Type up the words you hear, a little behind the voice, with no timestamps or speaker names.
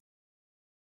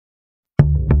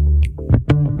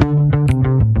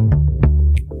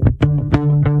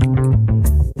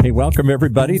welcome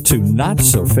everybody to Not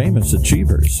So Famous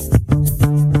Achievers.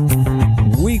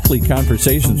 Weekly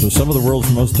conversations with some of the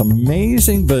world's most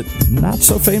amazing but not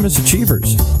so famous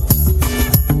achievers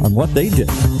on what they did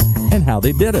and how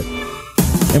they did it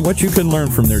and what you can learn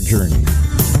from their journey.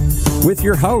 With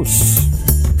your hosts,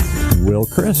 Will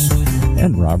Christ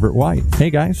and Robert White. Hey,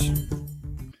 guys.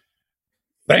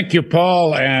 Thank you,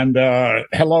 Paul, and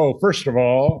hello, first of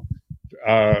all,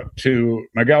 to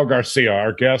Miguel Garcia,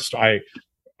 our guest. I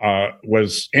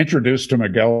was introduced to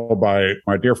Miguel by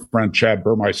my dear friend Chad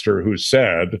Burmeister, who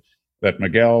said that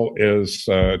Miguel is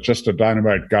just a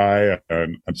dynamite guy, a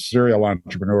serial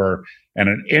entrepreneur, and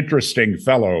an interesting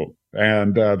fellow.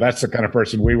 And that's the kind of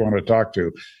person we want to talk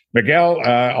to. Miguel,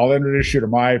 I'll introduce you to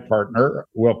my partner,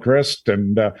 Will Christ,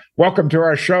 and welcome to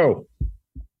our show.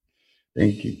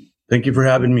 Thank you. Thank you for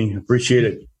having me. Appreciate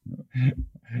it.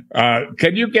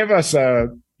 Can you give us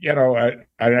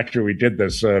actually we did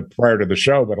this prior to the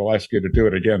show, but I'll ask you to do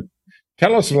it again.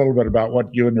 Tell us a little bit about what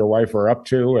you and your wife are up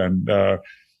to and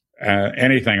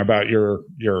anything about your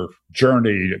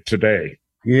journey today.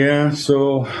 Yeah.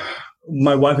 So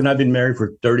my wife and I have been married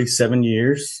for 37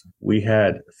 years. We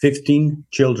had 15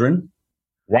 children.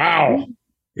 Wow.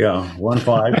 Yeah,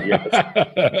 15.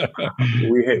 Yes.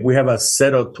 We have a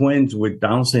set of twins with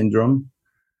Down syndrome.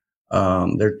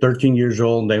 They're 13 years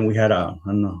old. Then we had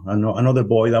another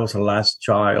boy. That was our last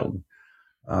child.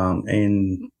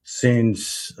 And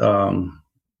since you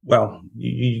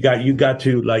got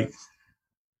to like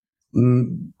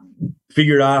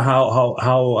figure out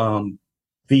how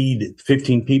feed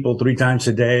 15 people 3 times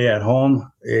a day at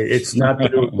home. It's not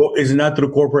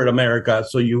through corporate America.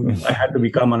 So I had to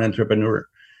become an entrepreneur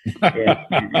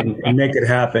and make it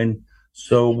happen.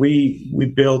 So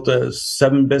we built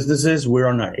 7 businesses. We're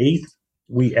on our 8th.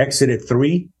 We exited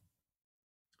 3.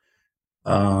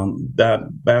 That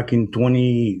back in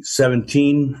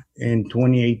 2017 and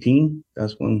 2018.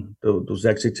 That's when those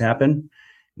exits happened.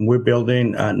 We're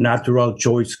building a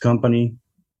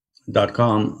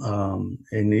naturalchoicecompany.com,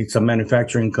 and it's a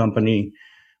manufacturing company.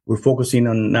 We're focusing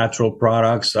on natural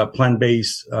products,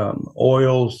 plant-based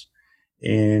oils,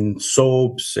 and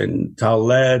soaps and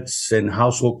towelettes and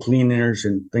household cleaners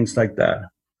and things like that.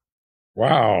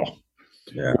 Wow.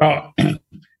 Yeah. Well,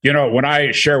 when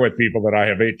I share with people that I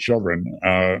have 8 children,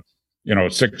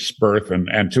 6 birth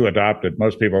and 2 adopted,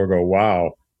 most people go,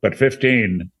 wow. But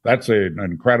 15, that's an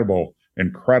incredible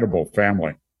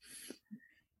family.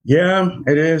 Yeah,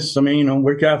 it is. I mean,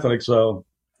 we're Catholic, so,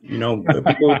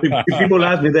 people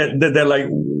ask me that, they're like,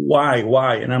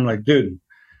 why? And I'm like, dude,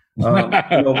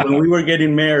 when we were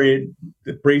getting married,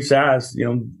 the priest asked,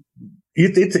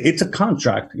 it's a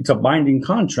contract. It's a binding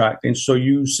contract. And so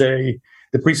you say,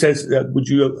 the priest says, would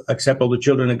you accept all the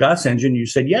children that God sends you? And you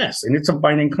said, yes. And it's a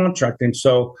binding contract. And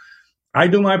so I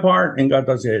do my part and God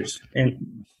does his.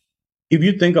 And if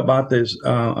you think about this,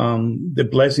 the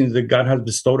blessings that God has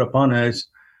bestowed upon us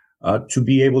to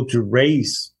be able to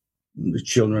raise the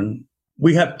children.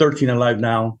 We have 13 alive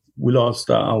now. We lost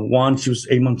one. She was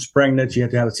 8 months pregnant. She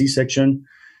had to have a C-section.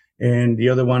 And the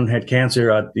other one had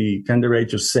cancer at the tender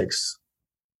age of 6.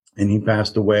 And he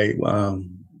passed away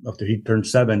after he turned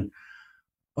 7.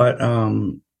 But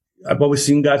I've always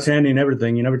seen God's hand in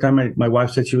everything. And every time my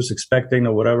wife said she was expecting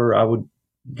or whatever, I would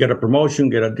get a promotion,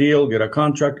 get a deal, get a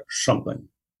contract, or something.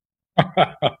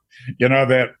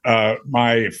 That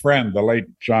my friend, the late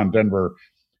John Denver,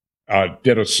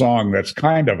 did a song that's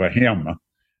kind of a hymn.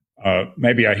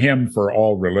 Maybe a hymn for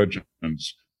all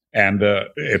religions. And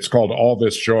it's called All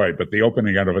This Joy. But the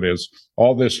opening of it is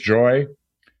all this joy,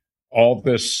 all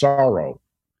this sorrow,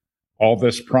 all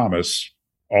this promise,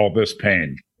 all this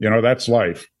pain. That's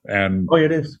life. And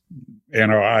it is.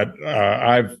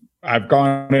 I've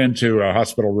gone into a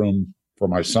hospital room for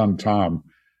my son, Tom,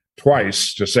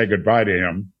 twice to say goodbye to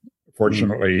him.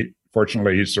 Fortunately,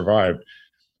 he survived.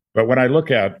 But when I look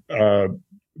at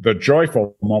the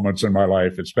joyful moments in my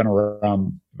life, it's been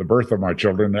around the birth of my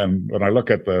children. And when I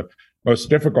look at the most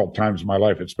difficult times in my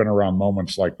life, it's been around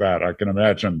moments like that. I can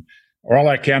imagine, or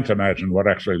I can't imagine what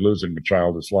actually losing a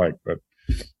child is like. But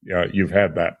yeah, you've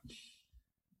had that.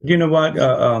 You know what?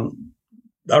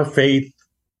 Our faith.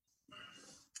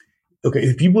 Okay,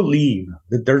 if you believe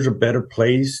that there's a better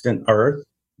place than earth,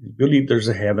 if you believe there's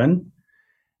a heaven,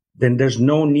 then there's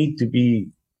no need to be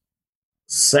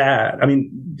sad. I mean,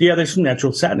 yeah, there's some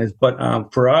natural sadness, but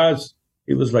for us,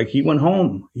 it was like he went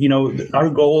home. Our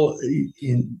goal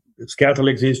as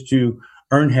Catholics is to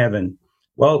earn heaven.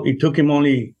 Well, it took him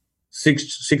only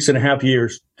 6.5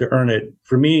 years to earn it.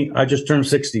 For me, I just turned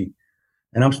 60,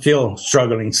 and I'm still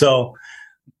struggling. So,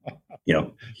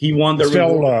 he won the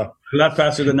reward a lot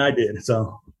faster than I did.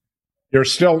 So, You're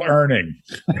still earning.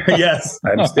 Yes,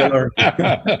 I'm still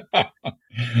earning.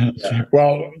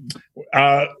 Well,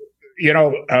 are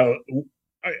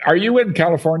you in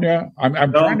California?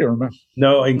 I'm trying to remember.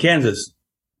 No, in Kansas.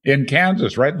 In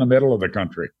Kansas, right in the middle of the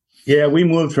country. Yeah, we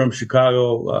moved from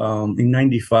Chicago in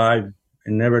 '95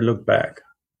 and never looked back.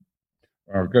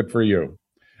 Oh, good for you.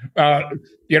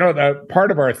 The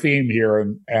part of our theme here,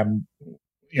 and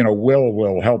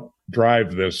Will help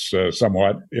drive this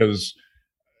somewhat, is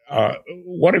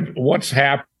what's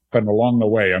happened along the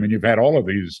way. I mean, you've had all of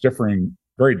these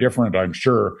very different, I'm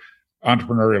sure,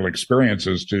 entrepreneurial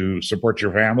experiences to support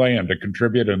your family and to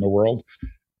contribute in the world.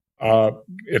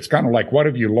 It's kind of like, what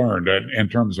have you learned in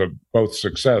terms of both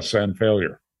success and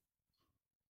failure?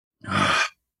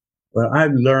 Well,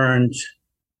 I've learned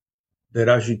that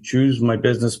I should choose my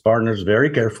business partners very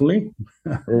carefully.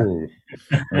 Ooh,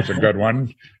 that's a good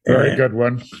one. Very good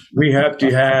one. We have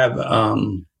to have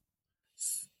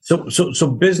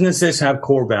so businesses have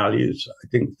core values. I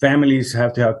think families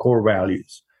have to have core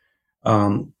values.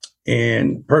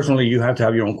 And personally, you have to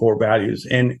have your own core values.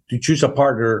 And to choose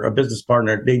a business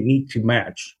partner, they need to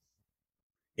match.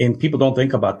 And people don't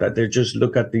think about that. They just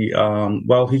look at the,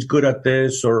 well, he's good at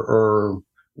this or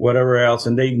whatever else,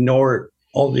 and they ignore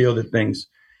all the other things.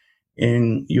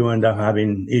 And you end up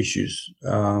having issues.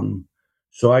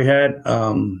 So I had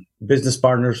business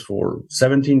partners for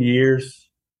 17 years.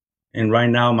 And right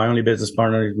now, my only business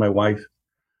partner is my wife.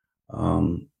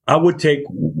 I would take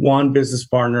one business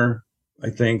partner, I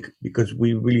think, because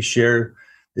we really share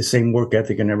the same work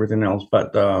ethic and everything else.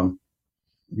 But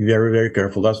be very, very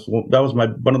careful. That was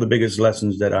one of the biggest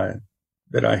lessons that I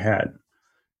had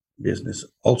in business.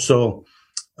 Also,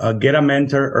 get a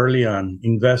mentor early on.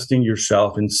 Invest in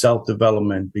yourself in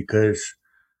self-development, because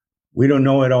we don't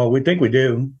know it all. We think we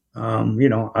do.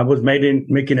 I was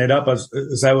making it up as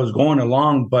I was going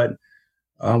along. But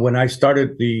when I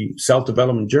started the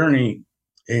self-development journey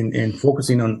and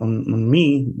focusing on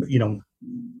me,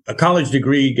 a college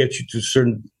degree gets you to a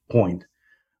certain point.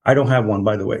 I don't have one,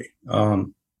 by the way.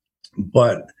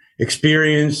 But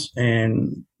experience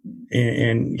and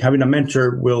having a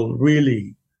mentor will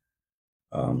really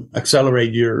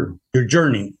accelerate your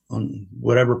journey on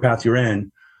whatever path you're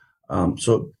in.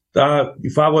 So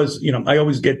if I was, I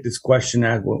always get this question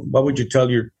asked, well, what would you tell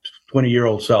your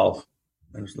 20-year-old self?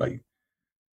 And it's like,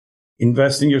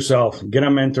 invest in yourself, get a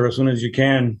mentor as soon as you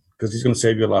can, because he's going to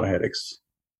save you a lot of headaches.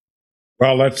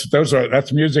 Well,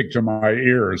 that's music to my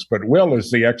ears. But Will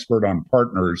is the expert on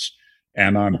partners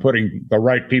and on putting the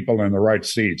right people in the right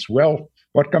seats. Will,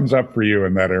 what comes up for you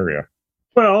in that area?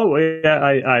 Well,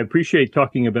 I appreciate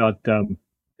talking about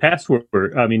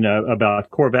about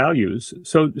core values.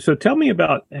 So tell me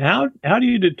about how do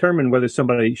you determine whether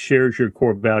somebody shares your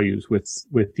core values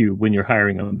with you when you're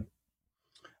hiring them?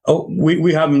 Oh,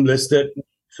 we have them listed.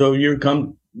 So we're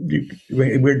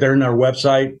there on our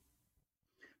website.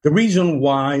 The reason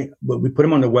why we put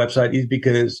them on the website is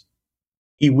because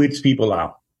it weeds people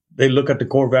out. They look at the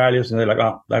core values and they're like,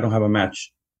 oh, I don't have a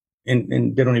match.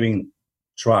 And they don't even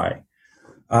try.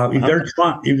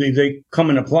 If they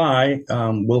come and apply,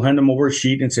 we'll hand them over a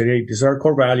sheet and say, hey, these are our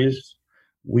core values.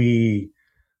 We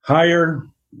hire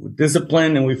with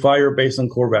discipline and we fire based on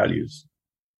core values.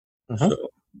 Uh-huh.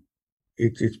 So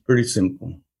it's pretty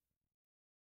simple.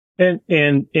 And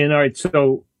all right,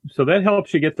 so that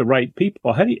helps you get the right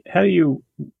people.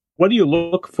 What do you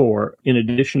look for in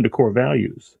addition to core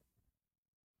values?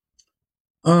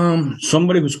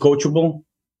 Somebody who's coachable.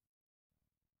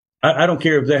 I don't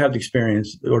care if they have the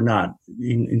experience or not.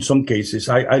 In some cases,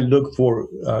 I look for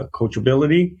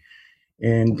coachability,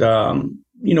 and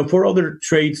for other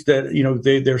traits that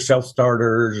they're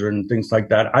self-starters and things like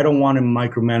that. I don't want to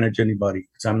micromanage anybody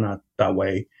because I'm not that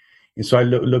way, and so I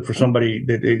look for somebody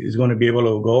that is going to be able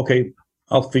to go, okay,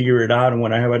 I'll figure it out, and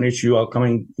when I have an issue, I'll come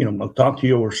in, I'll talk to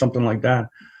you or something like that.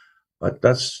 But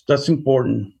that's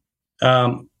important.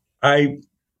 I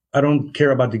don't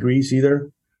care about degrees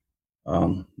either.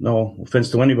 No offense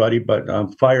to anybody, but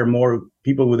fire more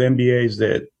people with MBAs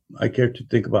that I care to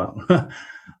think about.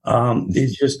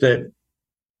 It's just that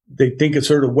they think a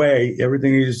certain way.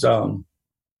 Everything is,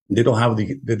 they don't have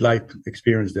the life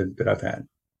experience that I've had.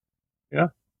 Yeah.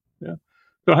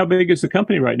 So how big is the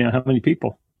company right now? How many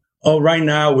people? Oh, right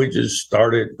now we just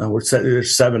started.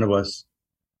 There's 7 of us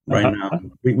right now.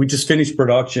 We just finished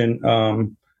production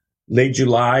late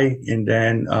July, and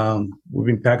then we've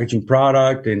been packaging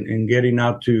product and getting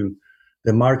out to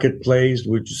the marketplace.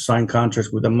 We just signed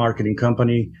contracts with a marketing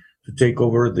company to take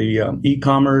over the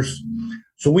e-commerce.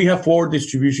 So we have 4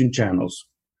 distribution channels.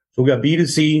 So we got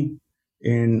B2C,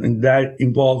 and that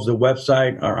involves the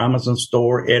website, our Amazon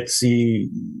store, Etsy,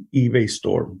 eBay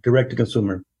store, direct to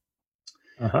consumer.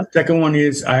 Uh-huh. Second one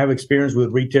is I have experience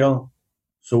with retail,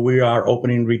 so we are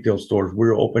opening retail stores.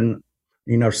 We're open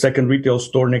in our second retail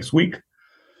store next week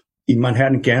in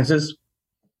Manhattan, Kansas.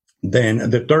 Then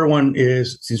the third one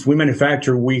is, since we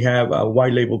manufacture, we have a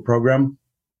white label program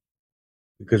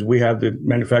because we have the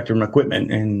manufacturing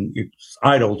equipment and it's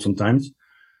idle sometimes.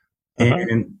 Uh-huh.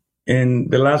 And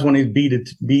the last one is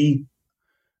B2B.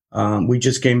 We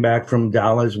just came back from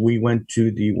Dallas. We went to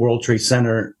the World Trade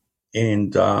Center,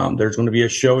 and there's going to be a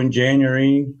show in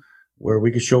January where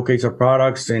we could showcase our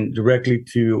products and directly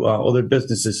to other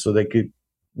businesses so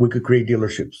we could create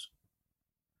dealerships.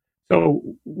 So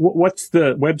what's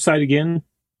the website again?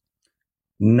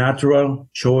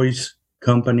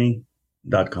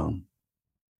 naturalchoicecompany.com.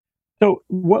 So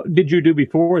what did you do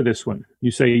before this one?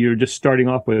 You say you're just starting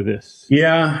off with this.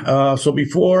 Yeah. So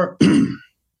before,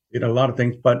 did a lot of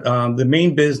things, but the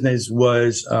main business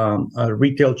was a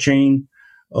retail chain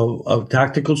of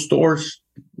tactical stores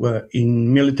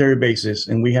in military bases.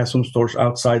 And we have some stores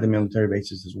outside the military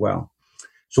bases as well.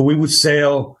 So we would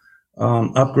sell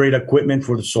upgrade equipment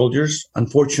for the soldiers.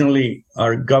 Unfortunately,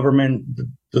 our government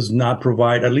does not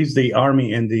provide, at least the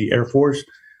Army and the Air Force,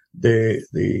 the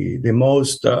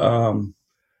most the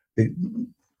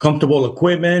comfortable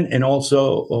equipment, and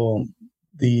also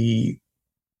the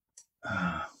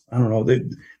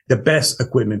best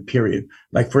equipment, period.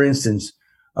 Like, for instance,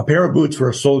 a pair of boots for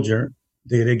a soldier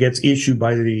that gets issued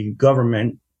by the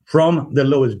government from the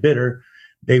lowest bidder,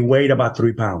 they weighed about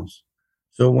 3 pounds.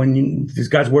 So when these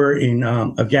guys were in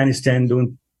Afghanistan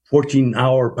doing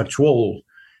 14-hour patrols,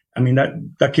 I mean,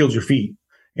 that kills your feet.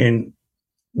 And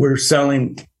we're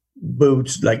selling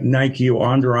boots like Nike or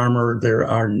Under Armour. There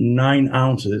are 9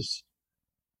 ounces.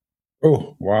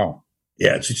 Oh, wow.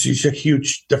 Yeah, it's a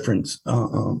huge difference.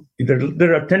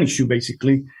 They're a tennis shoe,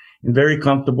 basically, and very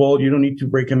comfortable. You don't need to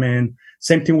break them in.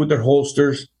 Same thing with their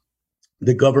holsters.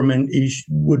 The government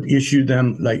would issue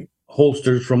them like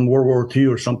holsters from World War II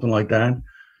or something like that.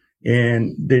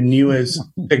 And the newest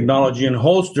technology in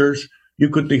holsters, you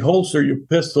could deholster your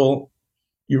pistol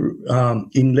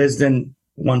in less than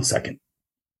 1 second.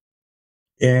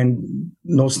 And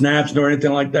no snaps nor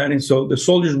anything like that. And so the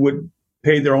soldiers would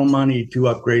pay their own money to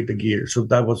upgrade the gear. So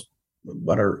that was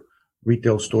what our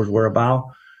retail stores were about.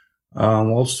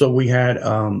 Also, we had,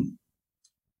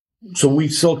 so we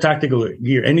sold tactical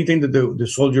gear, anything that the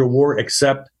soldier wore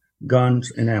except guns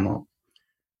and ammo.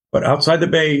 But outside the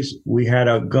base, we had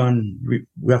we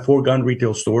have 4 gun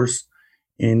retail stores.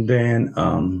 And then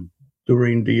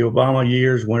during the Obama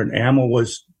years, when ammo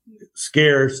was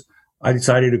scarce, I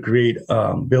decided to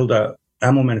build a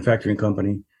ammo manufacturing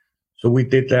company. So we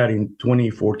did that in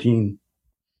 2014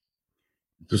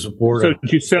 to support. So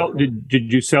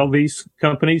did you sell these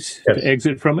companies to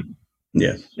exit from it?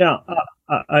 Yes. Now,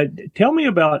 tell me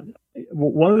about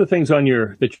one of the things that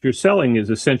you're selling is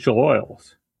essential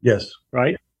oils. Yes.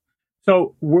 Right.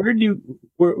 So where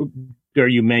are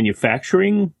you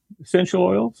manufacturing essential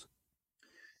oils?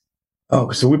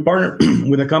 Oh, so we partner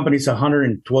with a company that's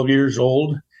 112 years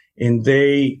old, and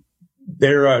they're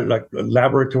like a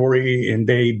laboratory, and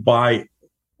they buy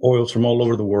oils from all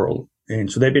over the world.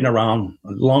 And so they've been around a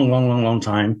long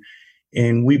time.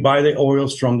 And we buy the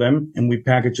oils from them and we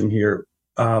package them here.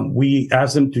 We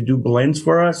ask them to do blends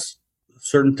for us,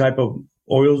 certain type of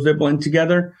oils they blend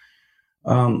together.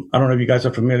 I don't know if you guys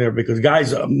are familiar, because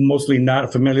guys are mostly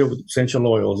not familiar with essential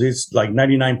oils. It's like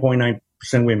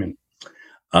 99.9% women.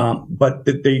 But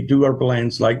they do our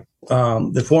blends, like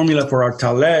the formula for our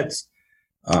towelettes.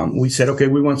 We said, okay,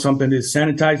 we want something that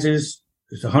sanitizes.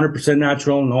 It's 100%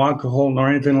 natural, no alcohol, nor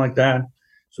anything like that.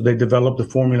 So they developed the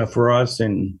formula for us,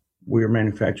 and we're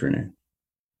manufacturing it.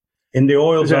 And the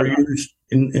oils are used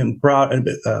in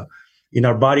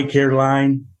our body care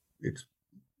line. It's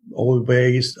oil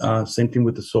based. Same thing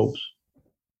with the soaps.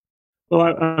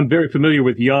 Well, I'm very familiar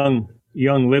with Young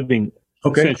Living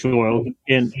essential oils,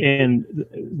 and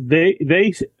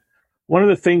they one of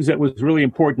the things that was really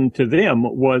important to them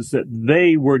was that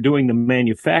they were doing the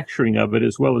manufacturing of it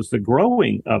as well as the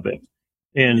growing of it.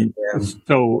 And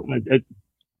so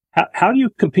how do you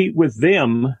compete with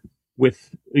them when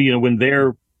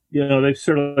they're, they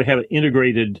certainly have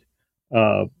integrated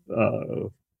their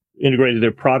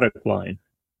product line?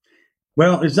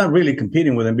 Well, it's not really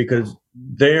competing with them, because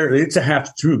it's a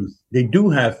half truth. They do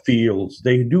have fields,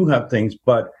 they do have things,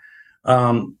 but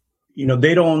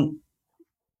they don't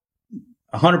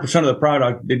 100% of the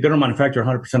product. They don't manufacture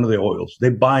 100% of the oils. They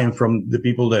buy them from the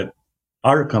people that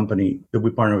our company that we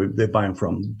partner with. They buy them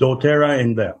from doTERRA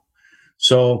and them.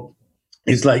 So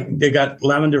it's like they got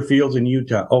lavender fields in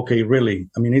Utah. Okay, really?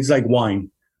 I mean, it's like wine.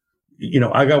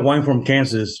 I got wine from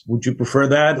Kansas. Would you prefer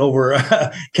that over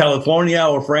California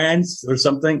or France or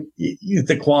something?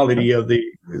 The quality of the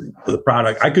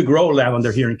product. I could grow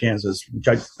lavender here in Kansas, which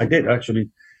I did actually.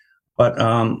 But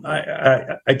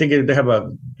I think they have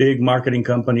a big marketing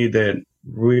company that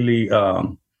really,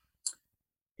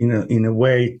 in a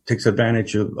way, takes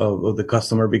advantage of the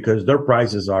customer because their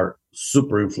prices are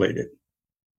super inflated.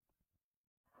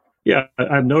 Yeah,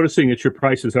 I'm noticing that your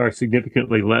prices are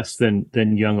significantly less than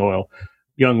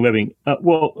Young Living.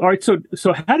 Well, all right.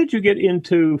 So how did you get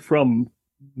into from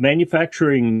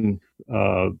manufacturing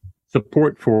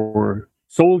support for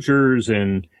soldiers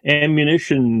and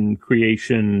ammunition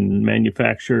creation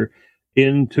manufacture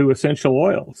into essential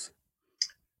oils?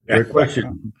 Great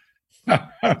question.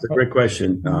 That's a great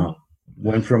question.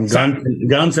 Went from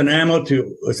guns and ammo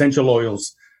to essential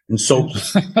oils and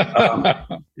soaps.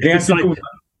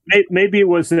 Maybe it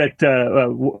was that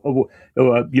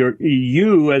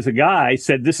you as a guy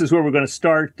said, this is where we're going to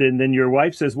start. And then your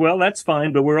wife says, well, that's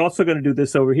fine, but we're also going to do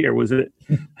this over here. Was it?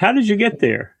 How did you get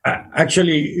there?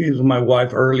 Actually, it was my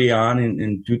wife early on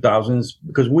in 2000s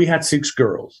because we had 6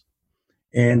 girls.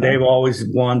 And they've always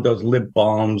wanted those lip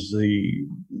balms, the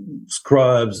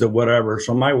scrubs, the whatever.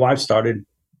 So my wife started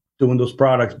doing those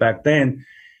products back then.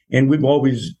 And we've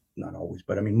always, not always,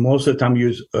 but I mean, most of the time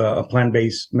use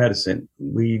plant-based medicine.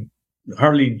 We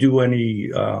hardly do any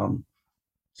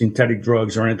synthetic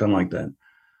drugs or anything like that.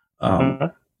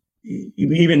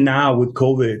 Even now with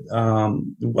COVID,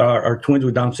 our twins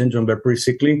with Down syndrome, they're pretty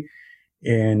sickly.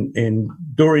 And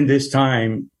during this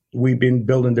time, we've been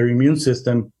building their immune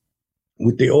system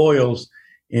with the oils,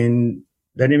 and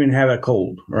they didn't even have a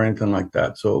cold or anything like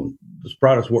that. So those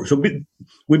products work. So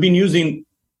we've been using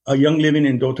Young Living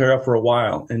in doTERRA for a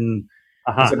while, and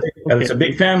it's a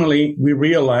big family. We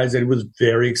realized that it was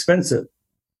very expensive,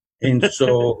 and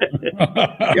so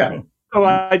yeah. So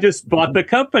I just bought the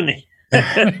company.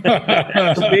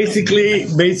 So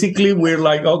basically, we're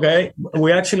like, okay,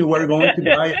 we actually were going to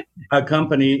buy a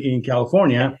company in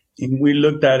California, and we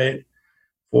looked at it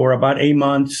for about 8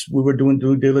 months. We were doing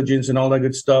due diligence and all that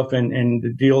good stuff, and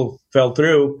the deal fell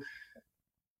through.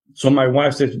 So my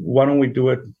wife says, why don't we do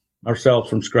it ourselves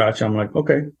from scratch? I'm like,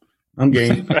 okay, I'm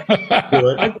game. Do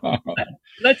it.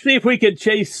 Let's see if we could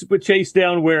chase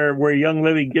down where Young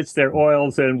Living gets their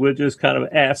oils, and we'll just kind of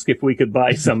ask if we could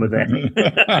buy some of that.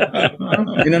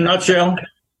 In a nutshell.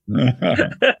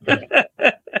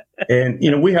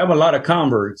 And, we have a lot of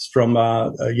converts from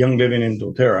Young Living in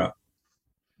doTERRA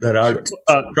that are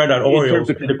tried out oils,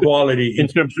 the quality. In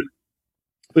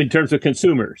terms of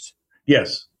consumers.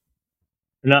 Yes.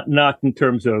 Not in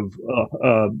terms of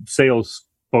sales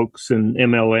folks and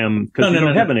MLM, because you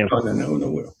don't have an MLM.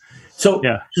 No. So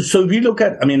if you look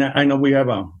at, I know we have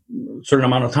a certain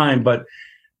amount of time, but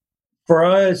for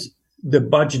us, the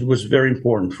budget was very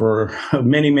important for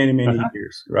many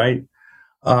years, right?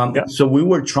 So we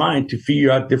were trying to figure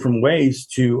out different ways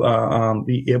to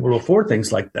be able to afford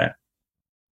things like that.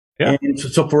 Yeah. And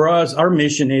so for us, our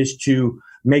mission is to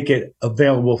make it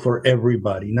available for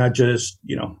everybody, not just,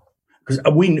 because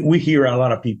we hear a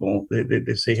lot of people,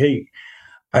 they say, hey,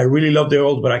 I really love the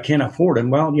oils, but I can't afford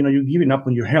them. Well, you're giving up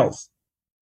on your health.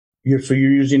 So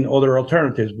you're using other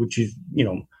alternatives, which is,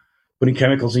 putting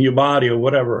chemicals in your body or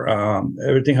whatever.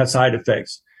 Everything has side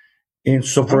effects. And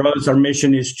so for us, our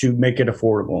mission is to make it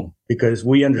affordable because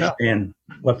we understand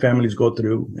what families go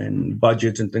through and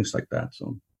budgets and things like that.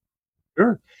 So,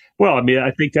 sure. Well,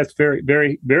 I think that's very,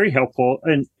 very, very helpful.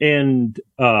 And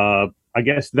I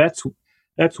guess that's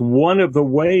one of the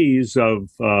ways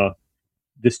of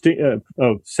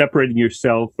separating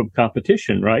yourself from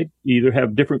competition, right? You either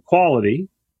have different quality,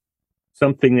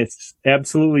 something that's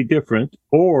absolutely different,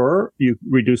 or you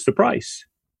reduce the price.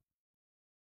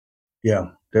 Yeah,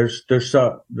 there's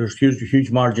huge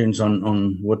margins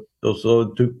on what those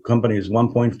two companies,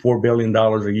 $1.4 billion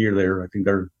a year there. I think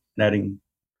they're netting.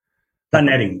 Not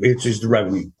netting, it's just the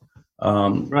revenue.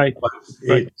 Right. But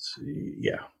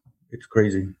it's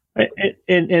crazy.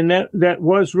 And that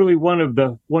was really one of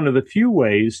the few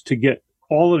ways to get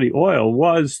quality oil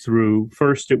was through,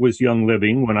 first it was Young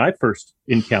Living when I first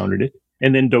encountered it,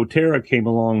 and then doTERRA came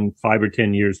along 5 or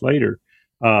 10 years later.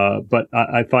 But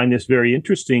I find this very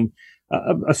interesting,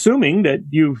 assuming that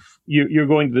you're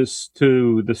going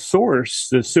to the source,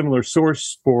 the similar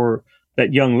source for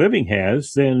that Young Living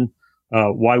has, then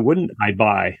why wouldn't I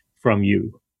buy from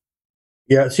you?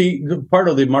 Yeah, see, part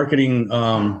of the marketing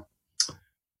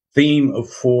theme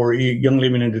for Young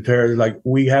Living and doTERRA. Like,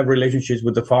 we have relationships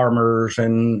with the farmers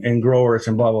and growers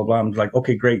and blah, blah, blah. I'm like,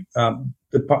 okay, great.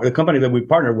 The company that we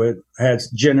partner with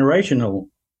has generational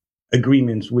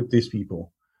agreements with these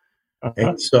people.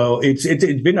 And so it's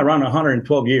been around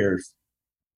 112 years.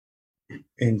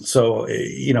 And so,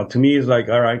 to me, it's like,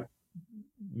 all right,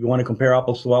 you want to compare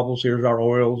apples to apples, here's our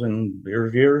oils and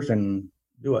here's yours, and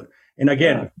do it. And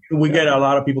again, we get a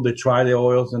lot of people that try the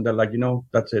oils and they're like,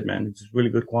 that's it, man. It's really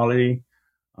good quality.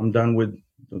 I'm done with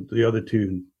the other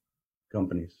two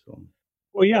companies. So.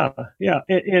 Well, yeah.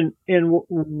 And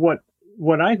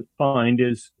what I find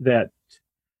is that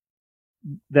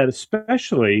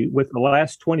especially with the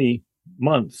last 20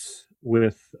 months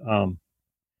with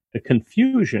the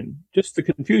confusion,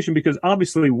 because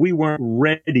obviously we weren't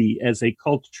ready as a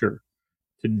culture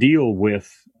to deal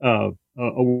with a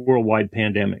worldwide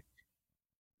pandemic.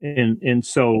 And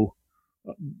so,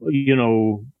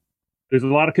 there's a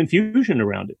lot of confusion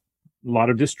around it, a lot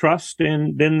of distrust,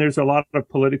 and then there's a lot of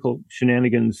political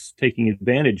shenanigans taking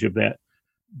advantage of that.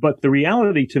 But the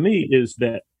reality to me is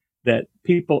that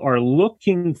people are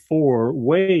looking for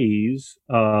ways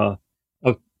of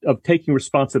taking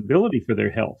responsibility for their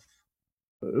health.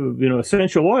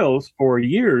 Essential oils for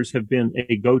years have been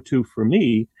a go-to for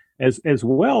me, as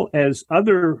well as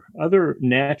other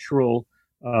natural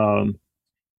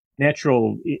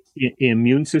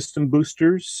immune system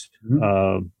boosters.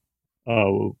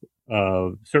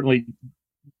 Certainly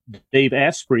Dave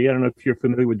Asprey. I don't know if you're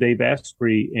familiar with Dave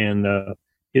Asprey and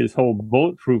his whole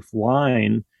bulletproof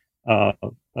line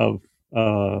of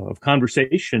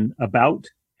conversation about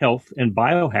health and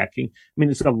biohacking. I mean,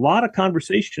 there's a lot of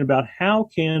conversation about how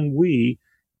can we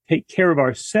take care of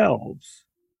ourselves,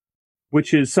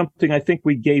 which is something I think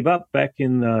we gave up back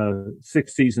in the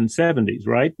 60s and 70s,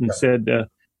 right? And said,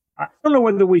 I don't know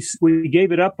whether we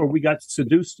gave it up or we got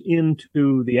seduced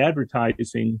into the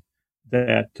advertising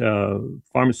that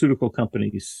pharmaceutical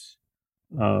companies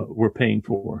were paying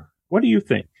for. What do you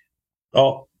think?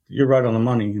 Oh, you're right on the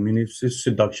money. I mean, it's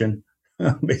seduction.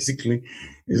 Basically,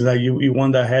 it's like you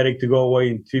want that headache to go away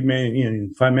in 2 minutes,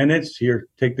 in 5 minutes. Here,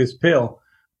 take this pill.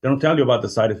 They don't tell you about the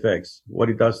side effects, what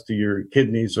it does to your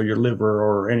kidneys or your liver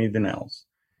or anything else.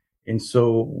 And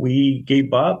so we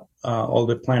gave up all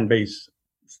the plant-based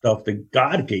stuff that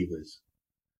God gave us.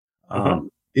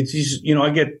 It's just, I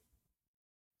get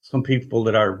some people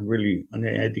that are really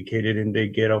uneducated and they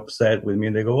get upset with me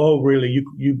and they go, "Oh, really?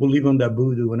 You believe in that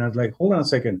voodoo?" And I was like, "Hold on a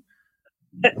second.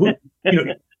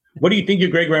 What do you think your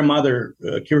great-grandmother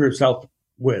cured herself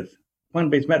with?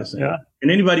 Plant-based medicine." Yeah. And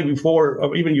anybody before,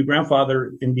 or even your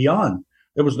grandfather and beyond,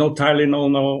 there was no Tylenol,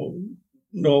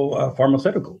 no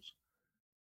pharmaceuticals.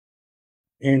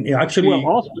 And actually,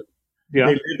 they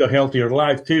lived a healthier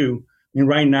life too. And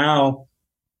right now,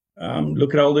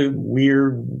 look at all the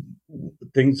weird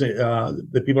things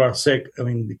that people are sick. I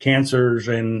mean, the cancers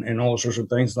and all sorts of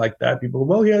things like that. People,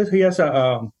 well, he has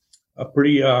a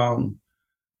pretty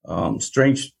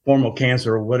strange form of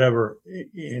cancer or whatever,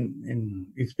 and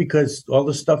it's because all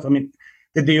this stuff. I mean,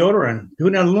 the deodorant,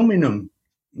 doing aluminum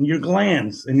in your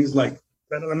glands, and he's like,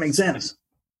 that doesn't make sense,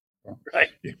 right?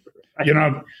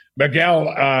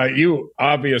 Miguel, you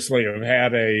obviously have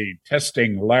had a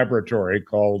testing laboratory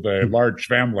called Large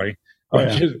Family,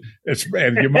 which is,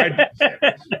 and you might,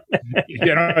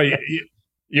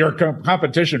 your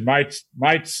competition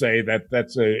might say that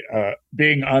that's a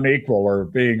being unequal or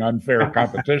being unfair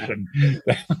competition.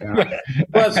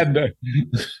 Plus,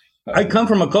 I come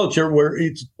from a culture where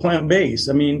it's plant-based.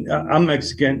 I mean, I'm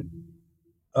Mexican.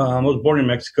 I was born in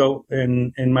Mexico,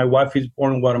 and my wife is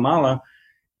born in Guatemala.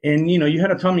 And, you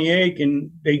had a tummy ache, and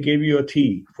they gave you a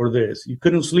tea for this. You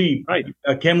couldn't sleep, right?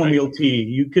 A chamomile tea.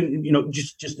 You couldn't,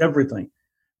 just everything.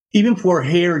 Even for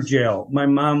hair gel, my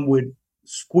mom would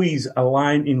squeeze a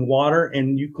line in water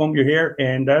and you comb your hair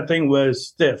and that thing was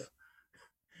stiff.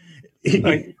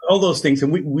 Right. All those things.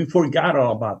 And we forgot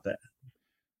all about that.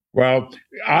 Well,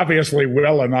 obviously,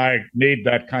 Will and I need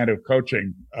that kind of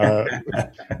coaching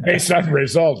based on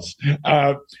results.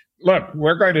 Look,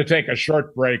 we're going to take a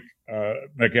short break,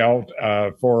 Miguel,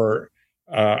 for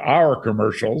our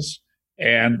commercials.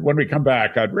 And when we come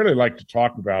back, I'd really like to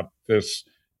talk about this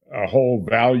whole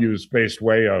values-based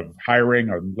way of hiring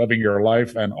and living your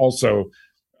life, and also,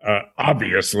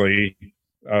 obviously,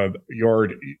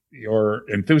 your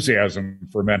enthusiasm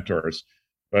for mentors.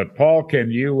 But Paul,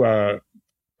 can you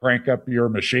crank up your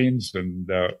machines and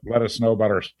let us know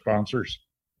about our sponsors?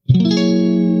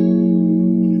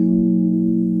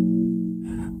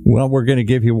 Well, we're going to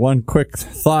give you one quick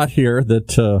thought here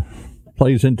that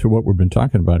plays into what we've been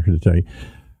talking about here today.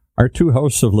 Our two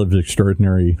hosts have lived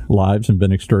extraordinary lives and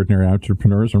been extraordinary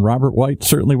entrepreneurs, and Robert White,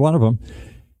 certainly one of them.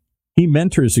 He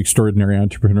mentors extraordinary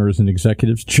entrepreneurs and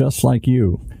executives just like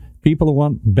you, people who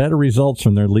want better results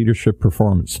from their leadership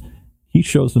performance. He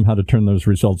shows them how to turn those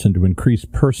results into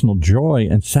increased personal joy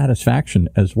and satisfaction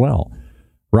as well.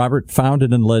 Robert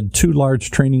founded and led 2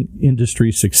 large training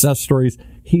industry success stories.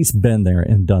 He's been there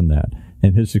and done that,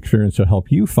 and his experience will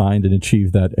help you find and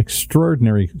achieve that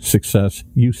extraordinary success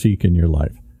you seek in your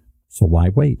life. So why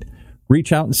wait?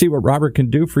 Reach out and see what Robert can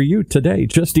do for you today.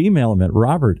 Just email him at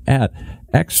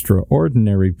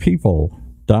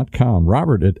robert@extraordinarypeople.com,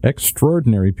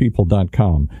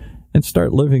 robert@extraordinarypeople.com, and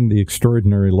start living the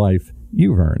extraordinary life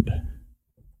you've earned.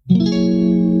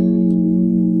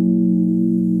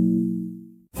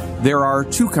 There are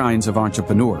 2 kinds of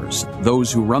entrepreneurs,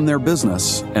 those who run their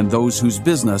business and those whose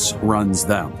business runs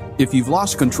them. If you've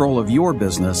lost control of your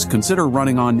business, consider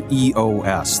running on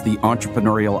EOS, the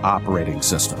Entrepreneurial Operating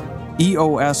System.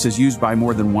 EOS is used by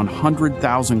more than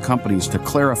 100,000 companies to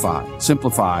clarify,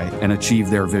 simplify, and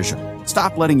achieve their vision.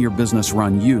 Stop letting your business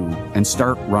run you and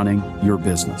start running your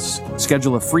business.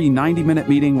 Schedule a free 90-minute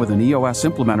meeting with an EOS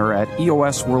implementer at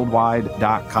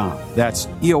eosworldwide.com. That's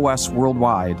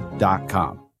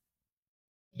eosworldwide.com.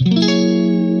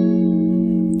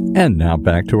 And now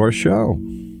back to our show.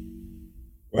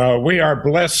 We are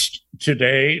blessed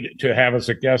today to have as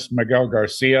a guest Miguel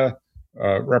Garcia,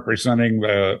 representing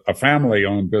a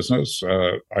family-owned business,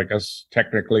 I guess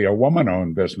technically a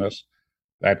woman-owned business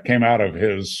that came out of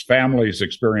his family's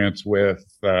experience with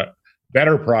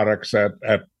better products at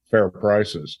fair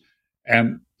prices.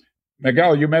 And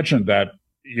Miguel, you mentioned that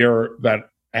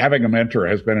having a mentor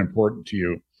has been important to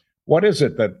you. What is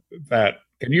it that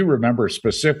can you remember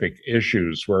specific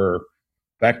issues where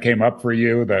that came up for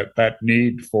you, that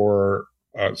need for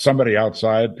somebody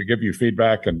outside to give you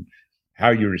feedback, and how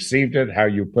you received it, how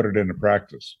you put it into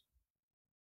practice?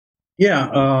 Yeah.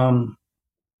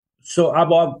 So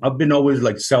I've been always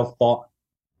like self-taught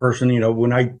person.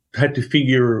 When I had to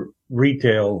figure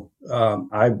retail,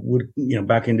 I would,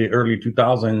 back in the early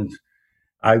 2000s,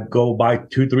 I'd go buy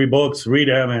 2-3 books, read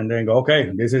them, and then go, okay,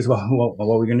 this is what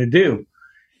we're going to do.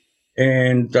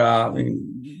 And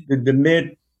the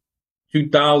mid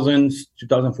 2000s,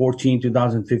 2014,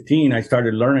 2015, I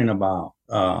started learning about,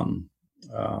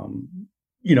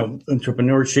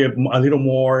 entrepreneurship a little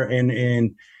more,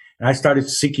 and I started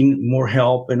seeking more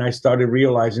help, and I started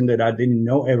realizing that I didn't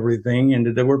know everything, and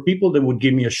that there were people that would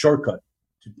give me a shortcut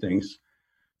to things.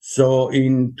 So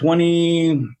in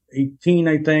 2018,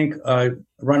 I think, I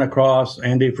ran across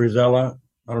Andy Frisella.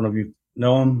 I don't know if you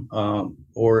know him,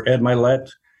 or Ed Milet,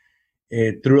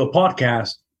 through a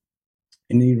podcast.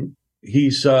 And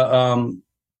his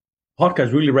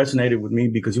podcast really resonated with me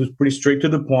because he was pretty straight to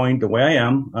the point, the way I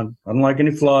am. I don't like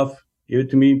any fluff. Give it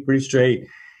to me pretty straight.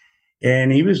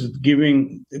 And he was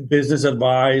giving business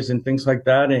advice and things like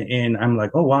that. And I'm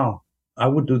like, oh, wow, I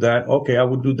would do that. Okay, I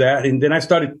would do that. And then I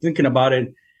started thinking about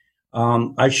it.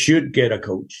 I should get a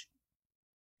coach.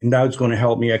 And that was going to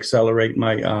help me accelerate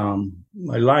my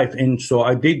life. And so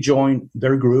I did join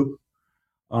their group,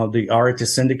 the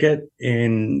RHS Syndicate,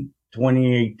 in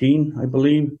 2018, I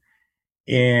believe.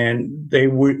 And they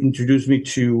would introduce me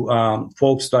to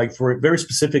folks like for very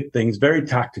specific things, very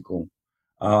tactical.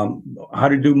 How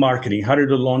to do marketing, how to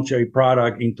launch a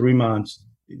product in 3 months.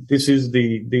 This is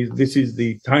the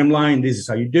timeline. This is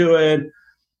how you do it.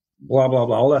 Blah, blah,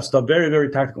 blah, all that stuff. Very,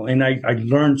 very tactical. And I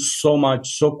learned so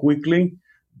much so quickly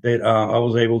that I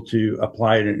was able to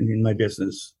apply it in my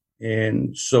business.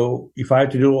 And so if I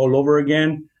had to do it all over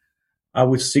again, I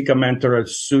would seek a mentor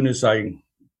as soon as I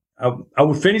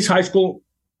would finish high school,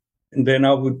 and then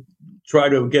I would try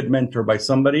to get mentored by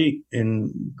somebody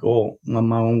and go on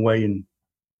my own way and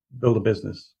build a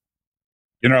business.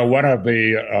 One of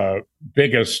the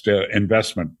biggest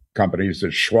investment companies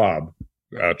is Schwab,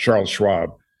 Charles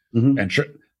Schwab. Mm-hmm.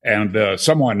 And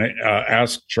someone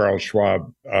asked Charles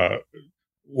Schwab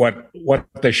what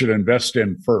they should invest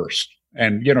in first.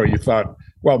 And, you thought,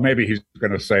 well, maybe he's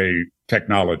going to say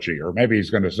technology, or maybe he's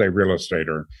going to say real estate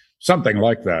or something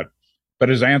like that. But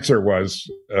his answer was,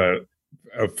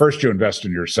 first you invest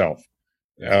in yourself,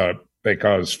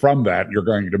 because from that, you're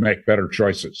going to make better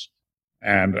choices.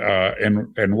 And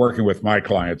in working with my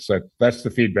clients, that's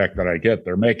the feedback that I get.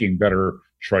 They're making better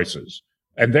choices,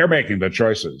 and they're making the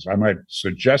choices. I might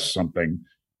suggest something,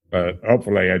 but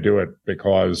hopefully I do it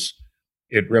because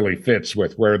it really fits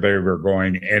with where they were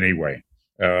going anyway.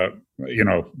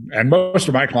 And most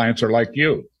of my clients are like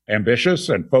you, ambitious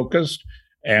and focused,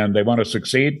 and they want to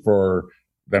succeed for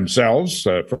themselves,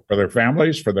 for their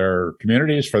families, for their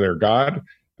communities, for their God.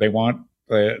 They want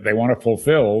to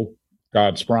fulfill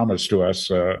God's promise to us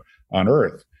on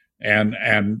earth. And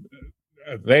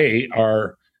they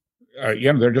are,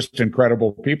 they're just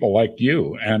incredible people like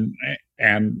you.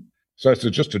 And so it's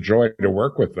just a joy to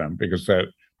work with them, because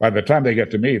by the time they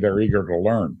get to me, they're eager to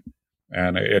learn.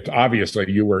 And it's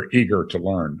obviously you were eager to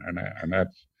learn. And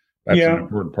that's an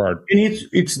important part. And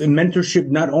it's the mentorship,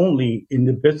 not only in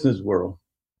the business world,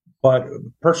 but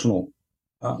personal.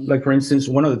 Like, for instance,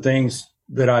 one of the things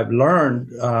that I've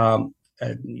learned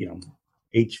at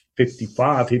age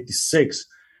 55, 56,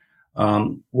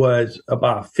 was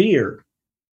about fear.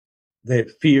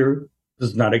 That fear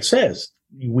does not exist.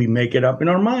 We make it up in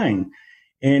our mind.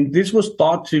 And this was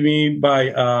taught to me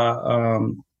by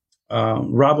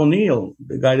Rob O'Neill,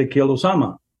 the guy that killed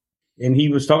Osama. And he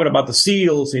was talking about the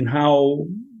SEALs and how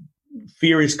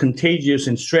fear is contagious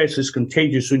and stress is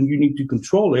contagious, and you need to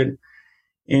control it.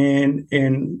 And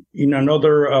in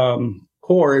another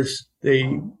course,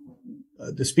 the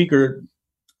speaker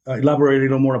elaborated a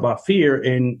little more about fear.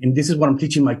 And this is what I'm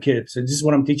teaching my kids. And this is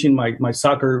what I'm teaching my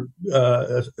soccer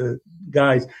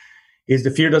guys, is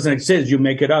the fear doesn't exist. You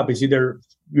make it up. It's either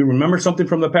you remember something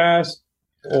from the past,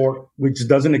 or which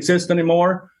doesn't exist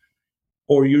anymore,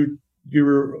 or you're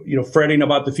fretting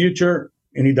about the future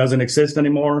and it doesn't exist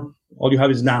anymore. All you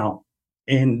have is now.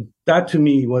 And that to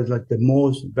me was like the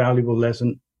most valuable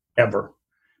lesson ever,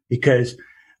 because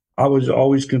I was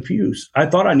always confused. I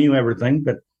thought I knew everything,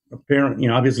 but apparently,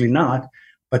 obviously not.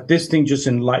 But this thing just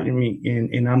enlightened me,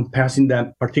 and I'm passing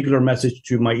that particular message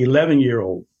to my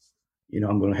 11-year-old.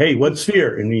 I'm going, hey, what's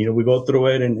fear? And, we go through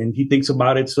it, and he thinks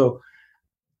about it. So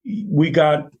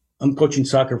I'm coaching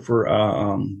soccer for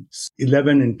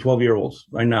 11 and 12-year-olds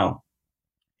right now.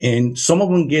 And some of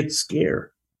them get scared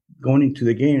going into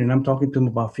the game, and I'm talking to them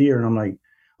about fear, and I'm like,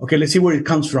 okay, let's see where it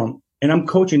comes from. And I'm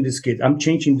coaching this kid. I'm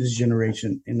changing this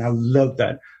generation, and I love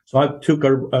that. So I took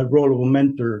a role of a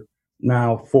mentor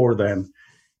now for them,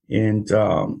 and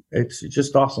it's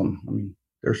just awesome. I mean,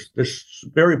 there's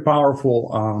very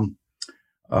powerful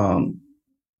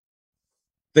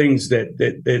things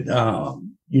that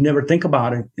you never think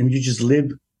about it, and you just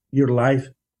live your life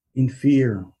in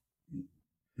fear.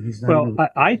 Well,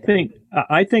 I think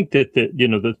that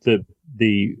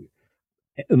the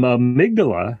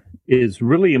amygdala is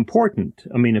really important.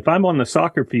 I mean, if I'm on the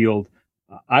soccer field,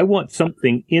 I want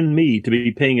something in me to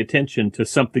be paying attention to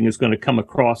something that's going to come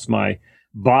across my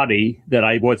body that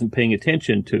I wasn't paying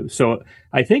attention to. So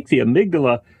I think the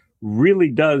amygdala really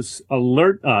does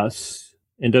alert us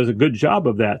and does a good job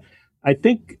of that. I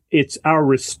think it's our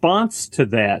response to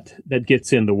that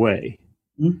gets in the way.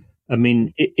 Mm-hmm. I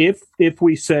mean, if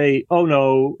we say, oh,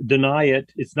 no, deny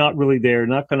it, it's not really there,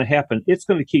 not going to happen, it's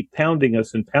going to keep pounding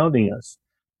us and pounding us.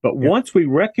 But once we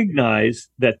recognize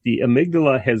that the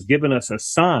amygdala has given us a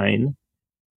sign,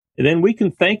 then we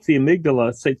can thank the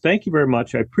amygdala, say, thank you very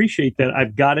much. I appreciate that.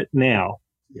 I've got it now.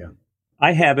 Yeah,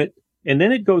 I have it. And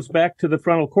then it goes back to the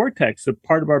frontal cortex, the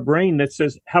part of our brain that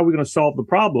says, how are we going to solve the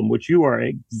problem, which you are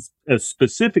a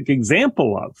specific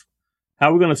example of. How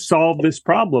are we going to solve this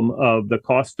problem of the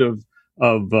cost of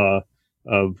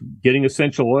getting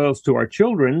essential oils to our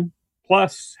children,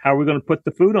 plus how are we going to put the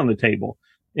food on the table?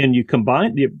 And you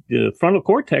combine the frontal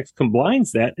cortex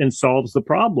combines that and solves the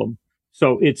problem.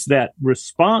 So it's that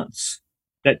response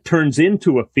that turns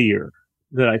into a fear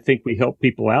that I think we help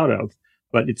people out of.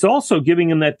 But it's also giving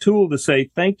them that tool to say,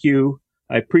 thank you.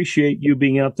 I appreciate you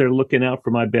being out there looking out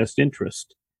for my best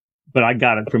interest. But I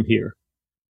got it from here.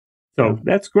 So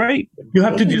that's great. You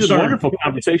have to discern. This is a wonderful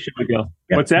conversation, Miguel.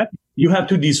 Yeah. What's that? You have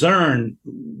to discern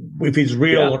if it's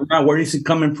real or not. Where is it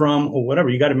coming from or whatever?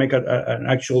 You got to make an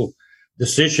actual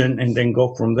decision and then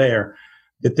go from there.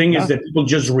 The thing is that people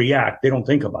just react. They don't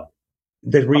think about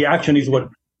it. The reaction is what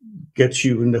gets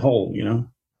you in the hole,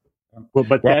 Well,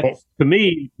 but to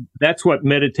me, that's what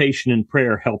meditation and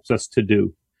prayer helps us to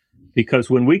do. Because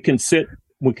when we can sit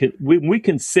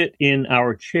in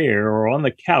our chair or on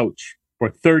the couch for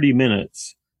 30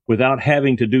 minutes without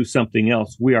having to do something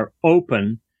else, we are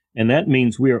open. And that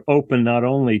means we are open not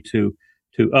only to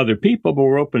other people, but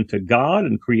we're open to God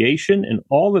and creation and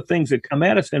all the things that come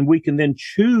at us. And we can then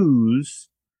choose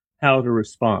how to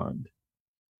respond.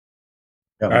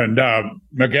 And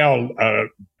Miguel,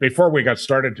 before we got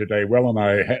started today, Will and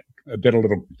I did a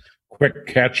little quick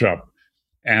catch up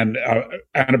and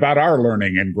about our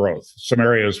learning and growth, some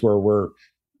areas where we're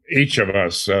each of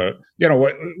us,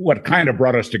 what kind of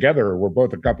brought us together. We're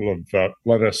both a couple of,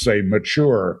 let us say,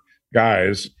 mature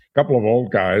guys, a couple of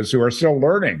old guys who are still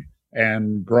learning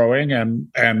and growing, and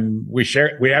we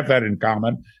have that in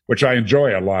common, which I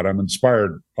enjoy a lot. I'm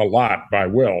inspired a lot by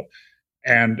Will.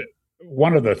 And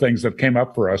one of the things that came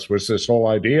up for us was this whole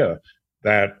idea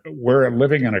that we're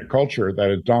living in a culture that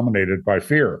is dominated by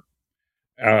fear.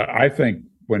 I think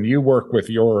when you work with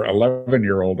your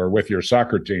 11-year-old or with your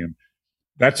soccer team,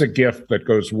 that's a gift that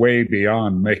goes way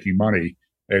beyond making money.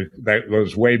 That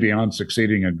goes way beyond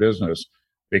succeeding in business,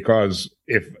 because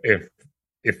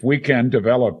if we can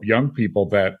develop young people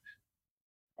that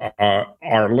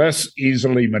are less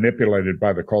easily manipulated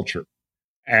by the culture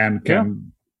and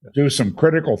can do some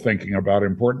critical thinking about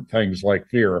important things like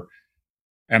fear.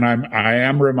 And I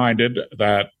am reminded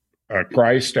that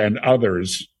Christ and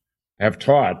others have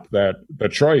taught that the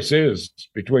choice is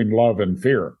between love and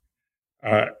fear.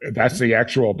 That's the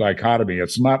actual dichotomy.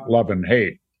 It's not love and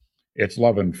hate. It's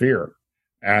love and fear.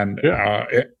 And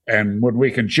and when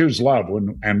we can choose love,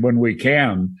 when we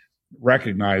can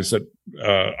recognize that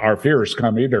our fears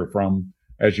come either from,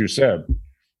 as you said,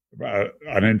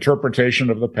 an interpretation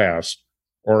of the past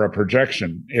or a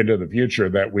projection into the future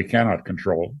that we cannot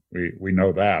control. We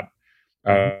know that.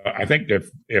 I think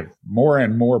if more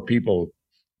and more people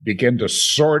begin to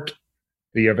sort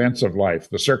the events of life,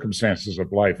 the circumstances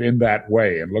of life in that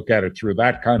way, and look at it through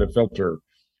that kind of filter,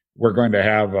 we're going to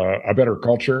have a better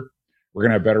culture. We're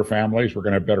going to have better families. We're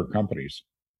going to have better companies.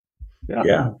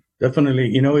 Yeah, definitely.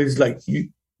 You know, it's like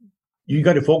you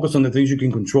got to focus on the things you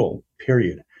can control,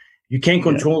 period. You can't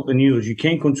control the news. You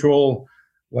can't control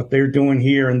what they're doing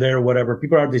here and there, whatever.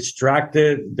 People are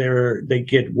distracted. They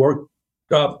get worked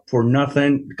up for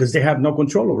nothing because they have no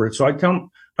control over it. So I tell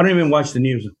them, I don't even watch the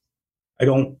news.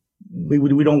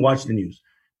 We don't watch the news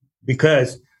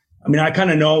because, I mean, I kind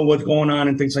of know what's going on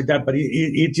and things like that, but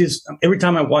it just, every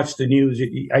time I watch the news,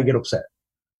 I get upset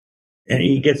and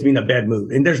it gets me in a bad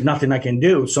mood and there's nothing I can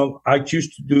do. So I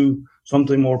choose to do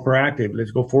something more proactive.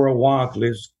 Let's go for a walk.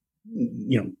 Let's,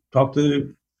 talk to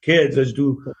the kids. Let's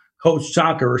do coach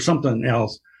soccer or something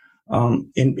else.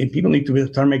 And people need to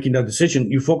start making that decision.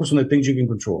 You focus on the things you can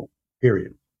control,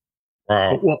 period.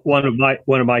 Wow. One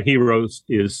of my heroes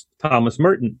is Thomas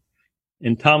Merton.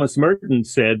 And Thomas Merton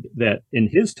said that in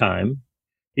his time,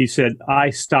 he said, I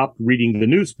stopped reading the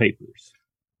newspapers.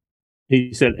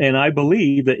 He said, and I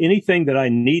believe that anything that I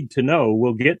need to know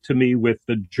will get to me with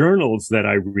the journals that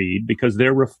I read because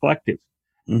they're reflective.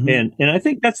 Mm-hmm. And I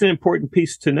think that's an important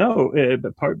piece to know,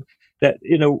 that,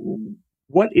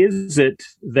 what is it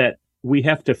that we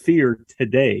have to fear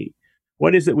today?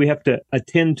 What is it we have to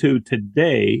attend to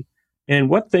today? And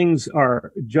what things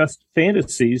are just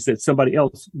fantasies that somebody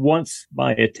else wants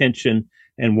my attention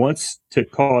and wants to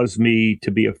cause me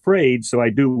to be afraid, so I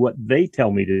do what they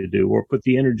tell me to do or put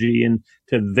the energy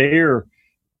into their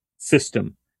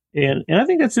system. And I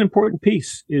think that's an important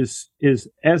piece is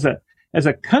as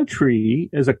a country,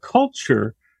 as a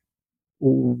culture,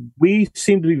 we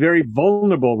seem to be very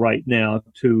vulnerable right now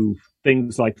to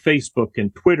things like Facebook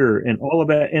and Twitter and all of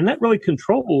that. And that really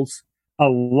controls a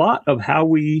lot of how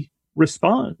we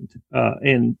respond.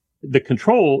 And the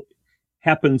control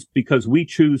happens because we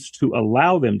choose to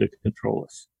allow them to control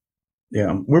us.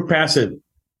 Yeah, we're passive.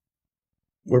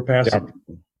 Yeah.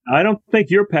 I don't think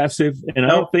you're passive, and I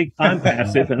don't think I'm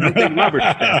passive, and I don't think Robert's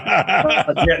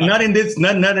passive. Yeah, not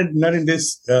in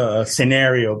this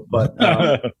scenario, but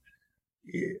I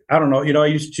don't know. I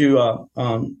used to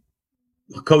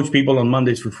coach people on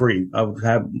Mondays for free. I would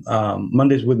have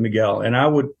Mondays with Miguel, and I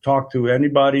would talk to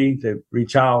anybody that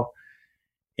reach out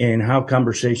and have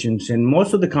conversations. And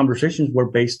most of the conversations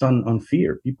were based on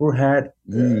fear. People had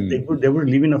they were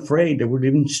living afraid. They were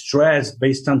living stressed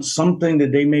based on something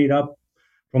that they made up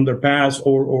from their past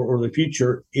or the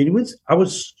future. I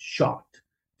was shocked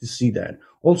to see that.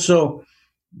 Also,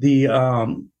 a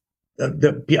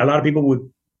lot of people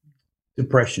with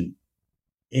depression,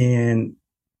 and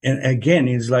again,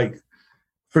 it's like,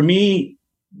 for me,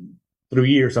 through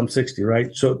years, I'm 60,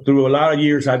 right? So through a lot of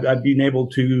years, I've been able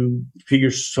to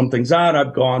figure some things out.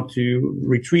 I've gone to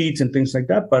retreats and things like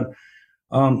that. But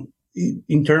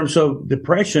in terms of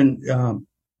depression,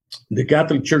 the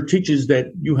Catholic Church teaches that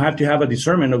you have to have a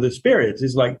discernment of the spirits.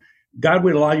 It's like God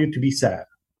will allow you to be sad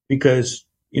because,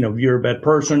 if you're a bad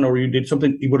person or you did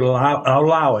something, he would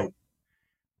allow it.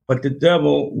 But the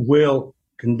devil will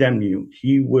condemn you.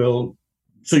 He will.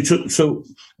 So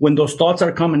when those thoughts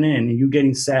are coming in and you're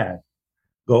getting sad,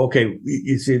 go, okay,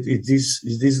 is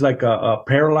this like a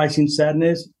paralyzing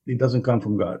sadness? It doesn't come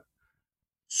from God.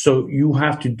 So you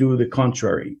have to do the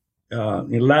contrary.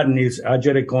 In Latin is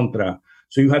agere contra.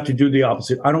 So you have to do the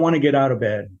opposite. I don't want to get out of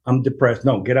bed. I'm depressed.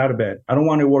 No, get out of bed. I don't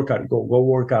want to work out. Go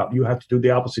work out. You have to do the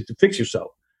opposite to fix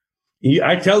yourself.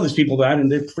 I tell these people that, and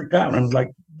they freak out. I'm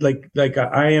like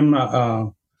I am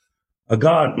a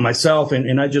God myself,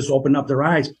 and I just open up their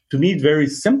eyes. To me, it's very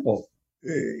simple.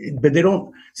 But they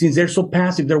don't, since they're so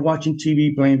passive, they're watching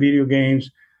TV, playing video games.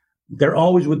 they're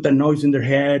always with the noise in their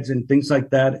heads and things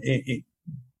like that.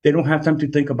 They don't have time to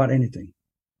think about anything.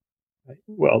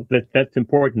 Well, that's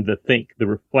important, to think, the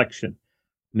reflection.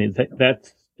 I mean,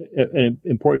 that's an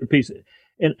important piece.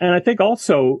 And I think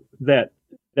also that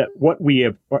what we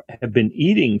have been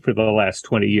eating for the last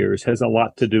 20 years has a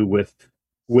lot to do with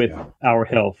our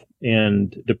health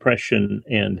and depression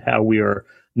and how we are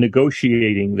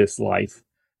negotiating this life.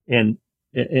 And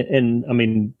I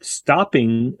mean,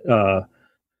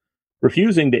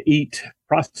 refusing to eat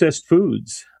processed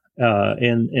foods,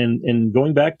 and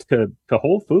going back to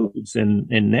whole foods and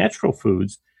natural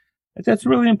foods, that's a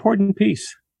really important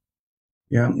piece.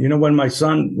 Yeah. When my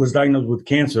son was diagnosed with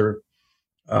cancer,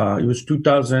 it was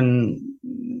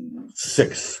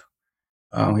 2006.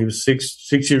 He was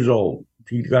six years old.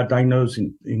 He got diagnosed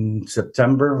in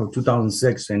September of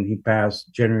 2006, and he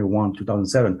passed January 1,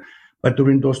 2007. But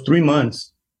during those 3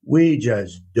 months, we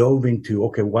just dove into,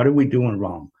 okay, what are we doing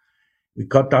wrong? We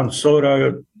cut down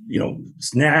soda,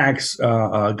 snacks,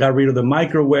 got rid of the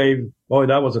microwave. Boy,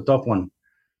 that was a tough one.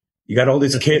 You got all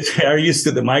these kids that are used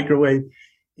to the microwave,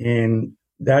 and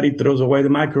Daddy throws away the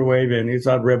microwave, and it's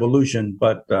a revolution.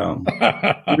 But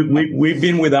we've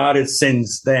been without it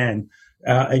since then.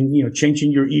 And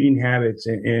changing your eating habits,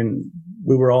 and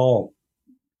we were all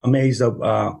amazed of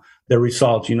the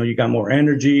results. You got more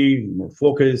energy, more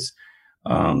focus.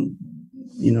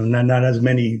 Not as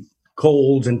many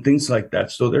colds and things like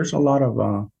that. So there's a lot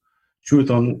of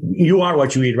truth on you are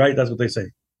what you eat, right? That's what they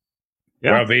say.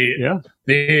 Yeah. Well,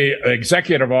 the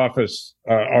executive office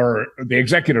or the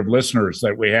executive listeners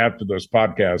that we have to this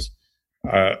podcast,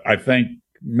 I think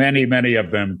many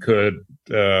of them could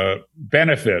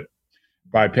benefit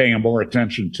by paying more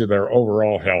attention to their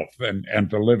overall health and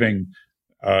to living,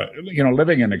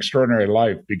 living an extraordinary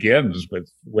life begins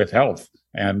with health,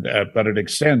 and but it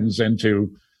extends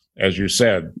into, as you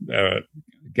said,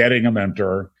 getting a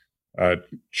mentor,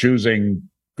 choosing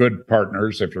good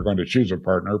partners if you're going to choose a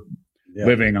partner,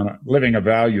 living a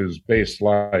values-based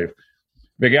life.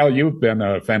 Miguel, you've been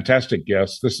a fantastic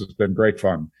guest. This has been great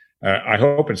fun. I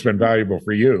hope it's been valuable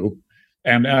for you.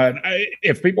 And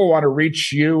if people want to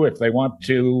reach you, if they want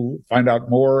to find out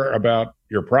more about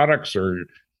your products or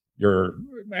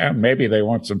maybe they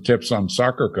want some tips on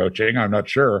soccer coaching, I'm not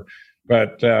sure.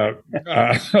 But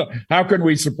how can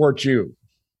we support you?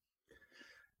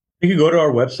 You can go to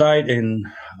our website and,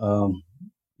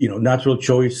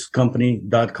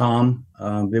 naturalchoicecompany.com.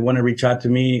 They want to reach out to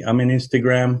me. I'm on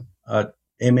Instagram at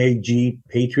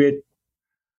MAGPatriot.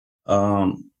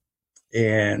 I'm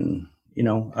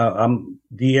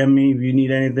DM me if you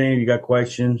need anything, if you got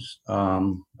questions.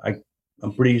 I'm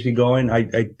pretty easygoing.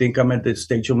 I think I'm at this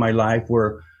stage of my life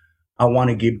where I want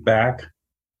to give back.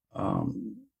 I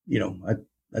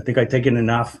think I've taken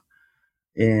enough,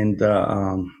 and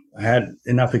I had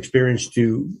enough experience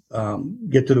to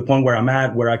get to the point where I'm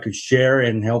at, where I could share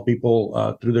and help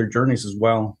people through their journeys as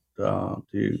well,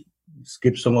 to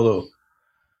skip some of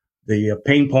the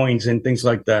pain points and things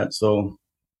like that. So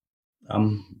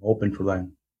I'm open for that.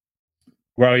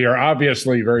 Well, you're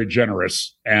obviously very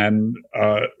generous, and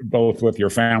both with your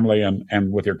family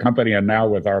and with your company, and now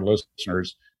with our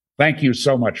listeners. Thank you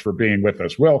so much for being with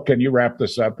us. Will, can you wrap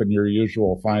this up in your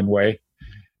usual fine way?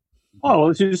 Oh,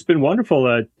 it's just been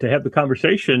wonderful to have the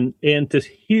conversation and to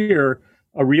hear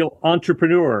a real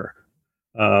entrepreneur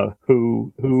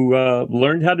who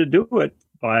learned how to do it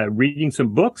by reading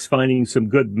some books, finding some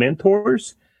good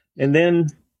mentors, and then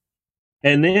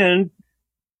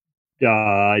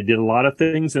I did a lot of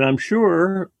things, and I'm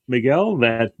sure, Miguel,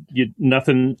 that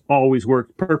nothing always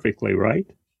worked perfectly, right?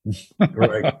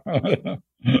 Right.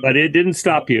 But it didn't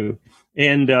stop you.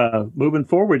 And moving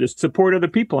forward is support other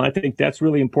people. And I think that's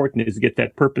really important, is to get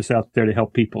that purpose out there to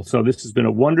help people. So this has been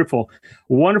a wonderful,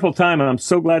 wonderful time. And I'm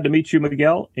so glad to meet you,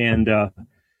 Miguel, and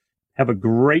have a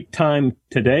great time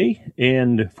today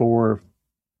and for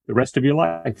the rest of your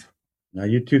life. Now,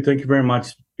 you too. Thank you very much.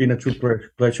 It's been a true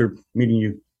pleasure meeting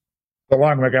you. So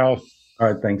long, Miguel.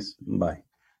 All right. Thanks. Bye.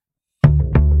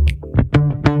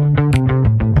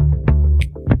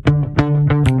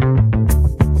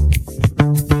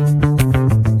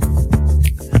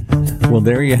 Well,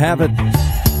 there you have it.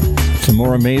 Some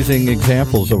more amazing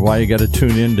examples of why you got to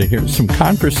tune in to hear some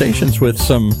conversations with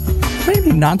some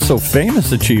maybe not so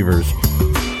famous achievers,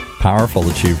 powerful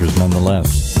achievers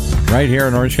nonetheless. Right here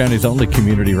on Orange County's only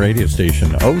community radio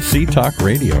station,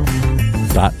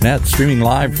 OCTalkRadio.net, streaming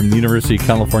live from the University of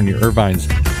California, Irvine's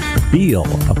Beall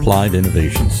Applied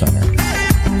Innovation Center.